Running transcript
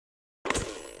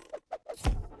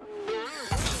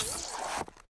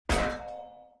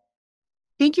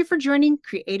Thank you for joining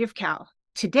Creative Cow.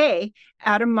 Today,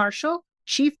 Adam Marshall,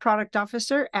 Chief Product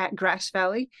Officer at Grass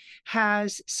Valley,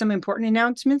 has some important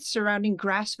announcements surrounding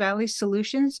Grass Valley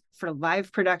solutions for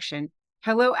live production.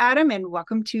 Hello, Adam, and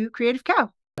welcome to Creative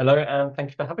Cow. Hello, and thank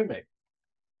you for having me.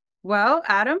 Well,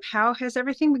 Adam, how has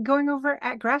everything been going over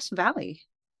at Grass Valley?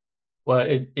 Well,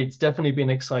 it's definitely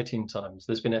been exciting times.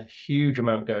 There's been a huge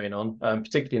amount going on,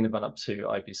 particularly in the run-up to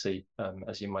IBC,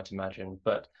 as you might imagine.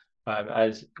 But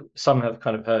as some have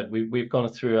kind of heard, we've gone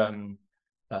through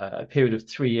a period of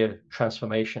 3-year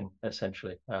transformation,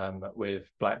 essentially, with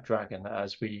Black Dragon,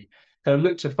 as we kind of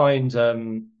look to find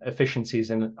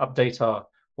efficiencies and update our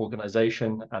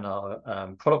organization and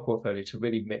our product portfolio to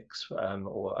really mix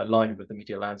or align with the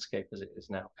media landscape as it is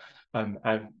now.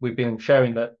 And we've been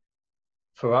sharing that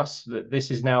for us, that this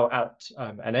is now at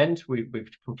an end. We've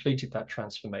completed that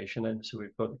transformation, and so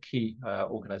we've got the key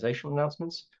organizational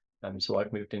announcements. So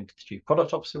I've moved into the Chief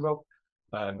Product Officer role.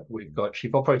 We've got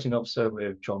Chief Operating Officer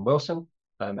with John Wilson,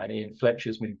 and Ian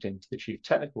Fletcher's moved into the Chief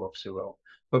Technical Officer role.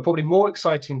 But probably more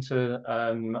exciting to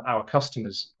our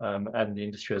customers and the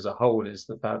industry as a whole is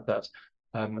the fact that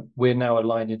we're now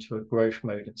aligned into a growth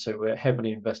mode, and so we're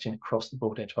heavily investing across the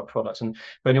board into our products. And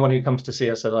for anyone who comes to see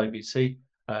us at IBC,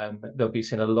 they'll be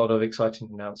seeing a lot of exciting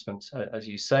announcements, as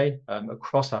you say,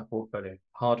 across our portfolio,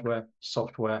 hardware,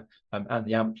 software, and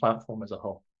the AMP platform as a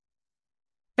whole.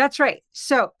 That's right.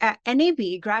 So at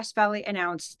NAB, Grass Valley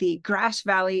announced the Grass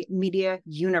Valley Media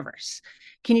Universe.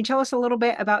 Can you tell us a little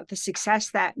bit about the success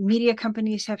that media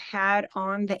companies have had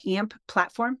on the AMP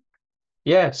platform?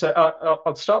 Yeah, so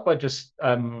I'll start by just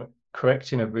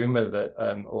correcting a rumor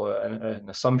that, or an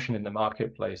assumption in the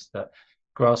marketplace that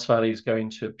Grass Valley is going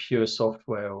to pure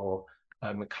software or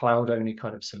cloud-only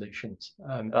kind of solutions.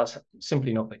 That's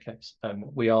simply not the case.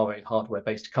 We are a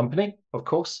hardware-based company, of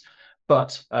course,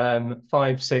 but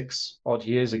 5, 6 odd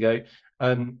years ago,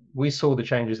 we saw the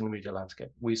changes in the media landscape.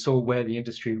 We saw where the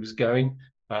industry was going,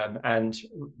 and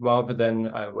rather than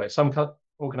where some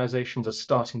organizations are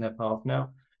starting their path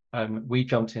now, we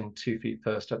jumped in 2 feet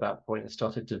first at that point and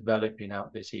started developing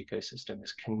out this ecosystem,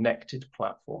 this connected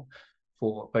platform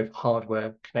for both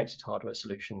hardware, connected hardware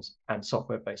solutions, and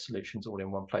software-based solutions all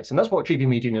in one place. And that's what GB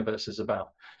Media Universe is about.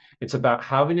 It's about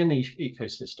having an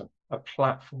ecosystem, a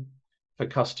platform for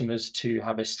customers to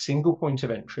have a single point of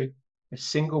entry, a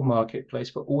single marketplace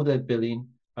for all their billing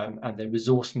and their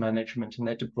resource management and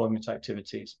their deployment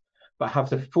activities, but have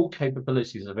the full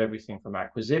capabilities of everything from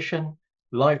acquisition,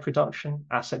 live production,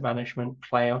 asset management,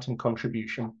 playout, and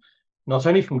contribution, not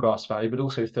only from Grass Valley, but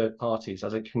also third parties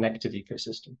as a connected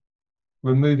ecosystem,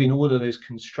 removing all of those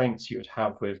constraints you would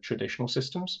have with traditional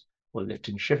systems or lift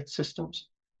and shift systems,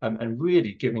 and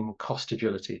really giving cost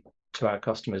agility to our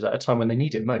customers at a time when they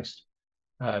need it most.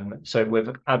 So with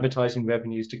advertising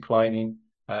revenues declining,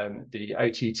 the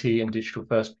OTT and digital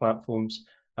first platforms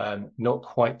not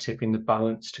quite tipping the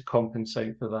balance to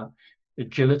compensate for that,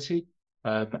 agility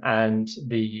and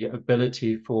the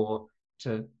ability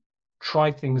to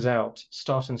try things out,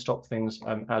 start and stop things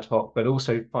ad hoc, but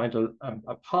also find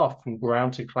a path from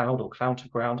ground to cloud or cloud to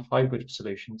ground hybrid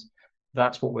solutions.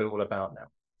 That's what we're all about now.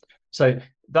 So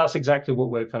that's exactly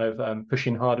what we're kind of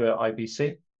pushing harder at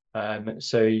IBC.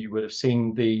 So you would have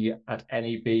seen at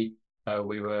NAB,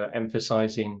 we were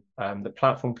emphasizing the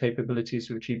platform capabilities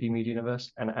with GB Media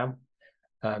Universe and AMP.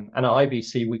 And at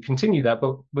IBC, we continue that,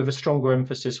 but with a stronger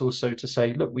emphasis also to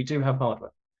say, look, we do have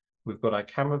hardware. We've got our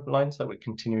camera lines that we're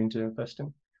continuing to invest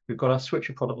in. We've got our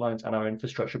switcher product lines and our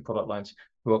infrastructure product lines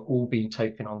who are all being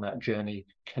taken on that journey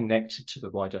connected to the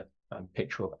wider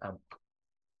picture of AMP.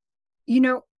 You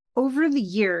know, over the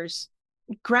years,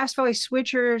 Grass Valley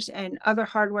switchers and other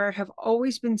hardware have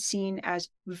always been seen as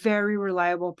very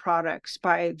reliable products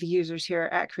by the users here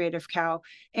at Creative Cow.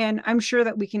 And I'm sure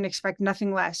that we can expect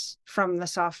nothing less from the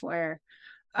software.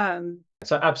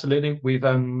 So absolutely, we've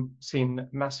seen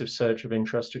massive surge of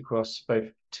interest across both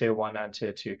tier 1 and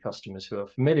tier 2 customers who are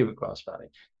familiar with Grass Valley,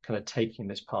 kind of taking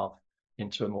this path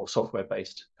into a more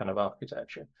software-based kind of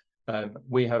architecture.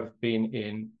 We have been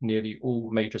in nearly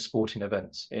all major sporting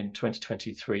events in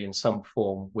 2023 in some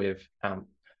form with AMP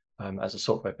as a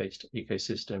software-based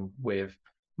ecosystem with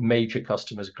major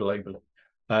customers globally.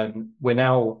 We're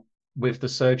now, with the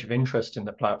surge of interest in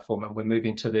the platform, and we're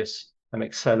moving to this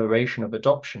acceleration of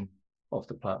adoption of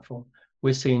the platform,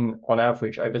 we're seeing on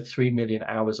average over 3 million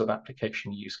hours of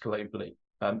application use globally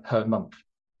per month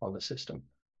on the system.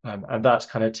 And that's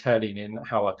kind of telling in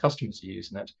how our customers are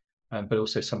using it, but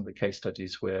also some of the case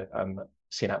studies we're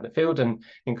seeing out in the field, and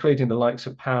including the likes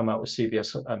of Paramount with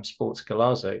CBS Sports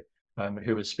Galazo,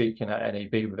 who was speaking at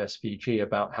NAB with SVG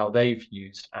about how they've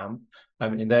used AMP,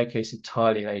 in their case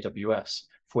entirely in AWS,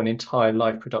 for an entire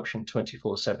live production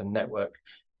 24/7 network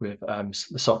with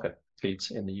the soccer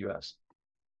feeds in the US.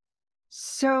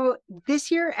 So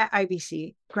this year at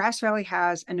IBC, Grass Valley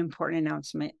has an important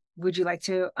announcement. Would you like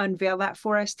to unveil that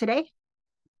for us today?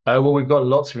 Well, we've got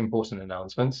lots of important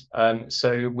announcements.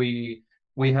 So we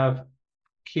have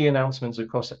key announcements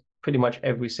across pretty much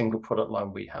every single product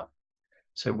line we have.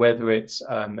 So whether it's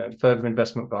further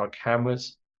investment with our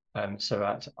cameras, so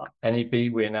at NAB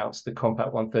we announced the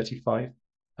Compact 135,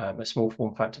 a small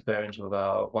form factor variant of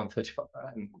our 135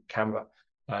 camera,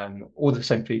 all the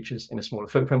same features in a smaller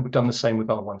footprint. We've done the same with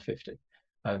our 150.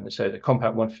 So the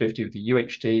Compact 150 with the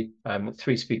UHD,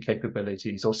 3-speed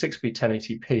capabilities or 6-speed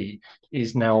 1080p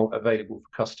is now available for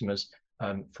customers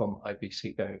from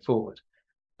IBC going forward.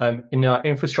 In our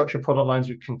infrastructure product lines,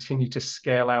 we continue to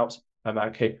scale out our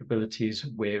capabilities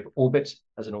with Orbit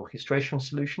as an orchestration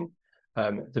solution,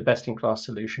 the best-in-class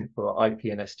solution for IP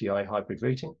and SDI hybrid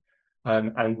routing.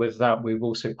 And with that, we've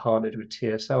also partnered with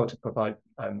TSL to provide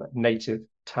native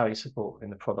tally support in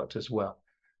the product as well.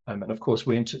 And of course,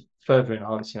 we're further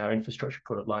enhancing our infrastructure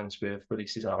product lines with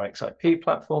releases of our XIP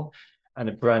platform and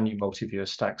a brand new multiviewer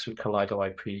stacks with Kaleido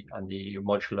IP and the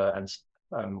modular and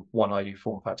One IU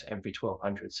form factor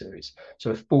MV1200 series.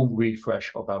 So a full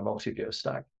refresh of our multiviewer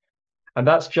stack. And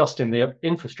that's just in the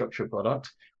infrastructure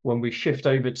product. When we shift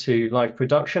over to live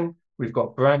production, we've got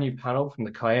a brand new panel from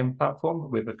the Kayenne platform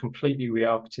with a completely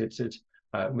re-architected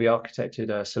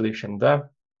solution there.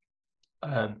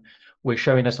 We're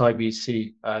showing at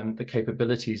IBC the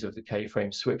capabilities of the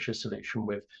K-frame switcher solution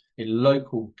with a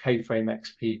local K-frame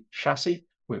XP chassis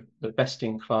with the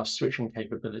best-in-class switching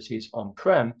capabilities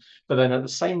on-prem, but then at the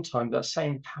same time, that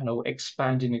same panel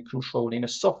expanding and controlling a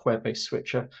software-based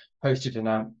switcher hosted in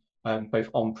AMP, both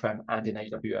on-prem and in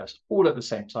AWS, all at the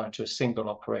same time to a single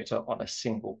operator on a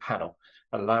single panel,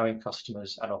 allowing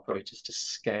customers and operators to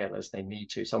scale as they need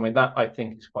to. So I mean, that I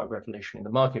think is quite revolutionary in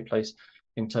the marketplace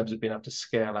in terms of being able to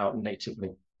scale out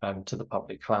natively to the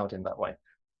public cloud in that way.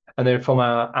 And then from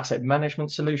our asset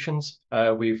management solutions,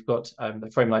 we've got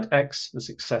the Framelight X, the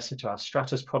successor to our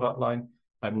Stratus product line,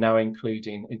 now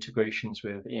including integrations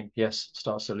with EMPS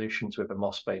style solutions with a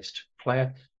MOS-based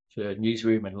player for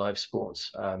newsroom and live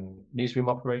sports newsroom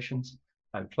operations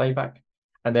and playback.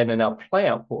 And then in our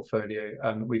Playout portfolio,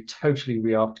 we've totally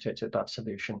re-architected that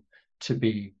solution to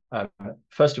be,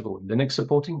 first of all, Linux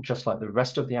supporting, just like the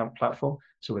rest of the AMP platform.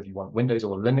 So if you want Windows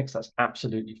or Linux, that's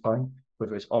absolutely fine.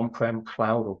 Whether it's on-prem,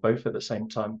 cloud, or both at the same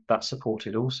time, that's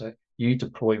supported also. You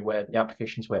deploy where the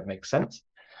applications where it makes sense.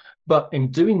 But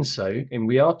in doing so, in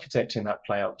re-architecting that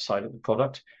Playout side of the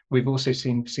product, we've also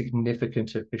seen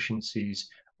significant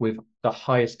efficiencies with the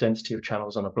highest density of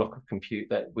channels on a block of compute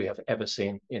that we have ever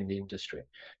seen in the industry.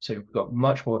 So we've got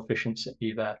much more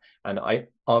efficiency there, and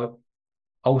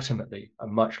ultimately a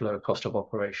much lower cost of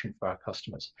operation for our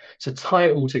customers. So tie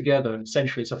it all together, and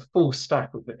essentially it's a full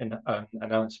stack of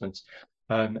announcements,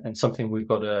 and something we've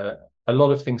got a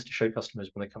lot of things to show customers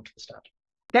when they come to the stand.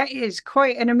 That is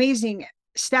quite an amazing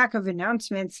stack of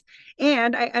announcements.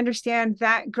 And I understand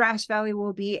that Grass Valley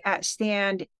will be at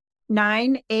stand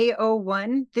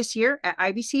 9A01 this year at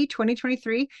IBC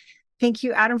 2023. Thank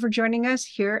you, Adam, for joining us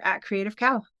here at Creative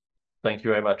Cow. Thank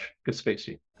you very much. Good to speak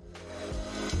to you.